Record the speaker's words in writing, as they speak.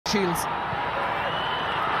Shields.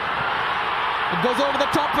 It goes over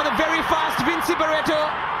the top for the very fast Vinci Barreto.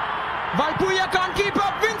 Valpuya can't keep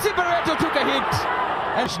up. Vinci Barreto took a hit.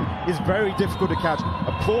 And is very difficult to catch.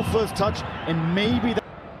 A poor first touch, and maybe that.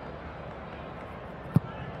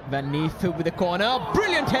 Van Neef with the corner.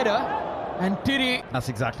 Brilliant header. And Tiri. That's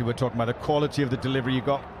exactly what we're talking about. The quality of the delivery you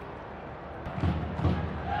got.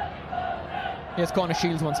 Here's corner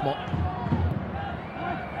Shields once more.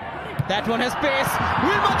 That one has pace.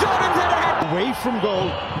 Wilmer Jordan's header ahead. Away from goal,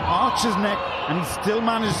 Archer's neck, and he still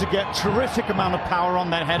managed to get terrific amount of power on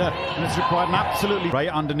that header, and it's required an absolutely right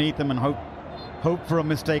underneath him, and hope for a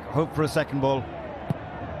mistake, hope for a second ball.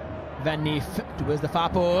 Van Neef towards the far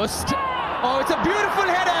post. Oh, it's a beautiful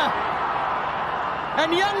header,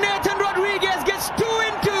 and young Nathan Rodriguez gets 2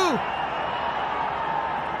 in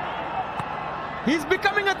 2. He's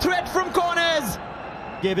becoming a threat from corners.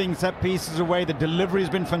 Giving set pieces away. The delivery has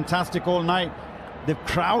been fantastic all night. They've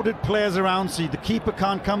crowded players around, so the keeper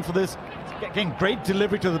can't come for this. Getting great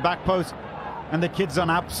delivery to the back post, and the kid's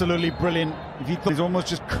done absolutely brilliant. If you thought, he's almost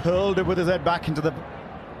just curled it with his head back into the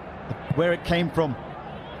where it came from.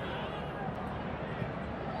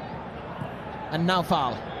 And now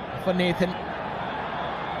foul for Nathan.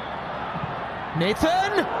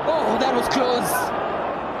 Nathan! Oh, that was close.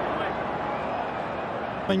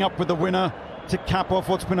 Coming up with the winner to cap off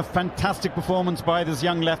what's been a fantastic performance by this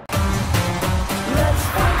young left.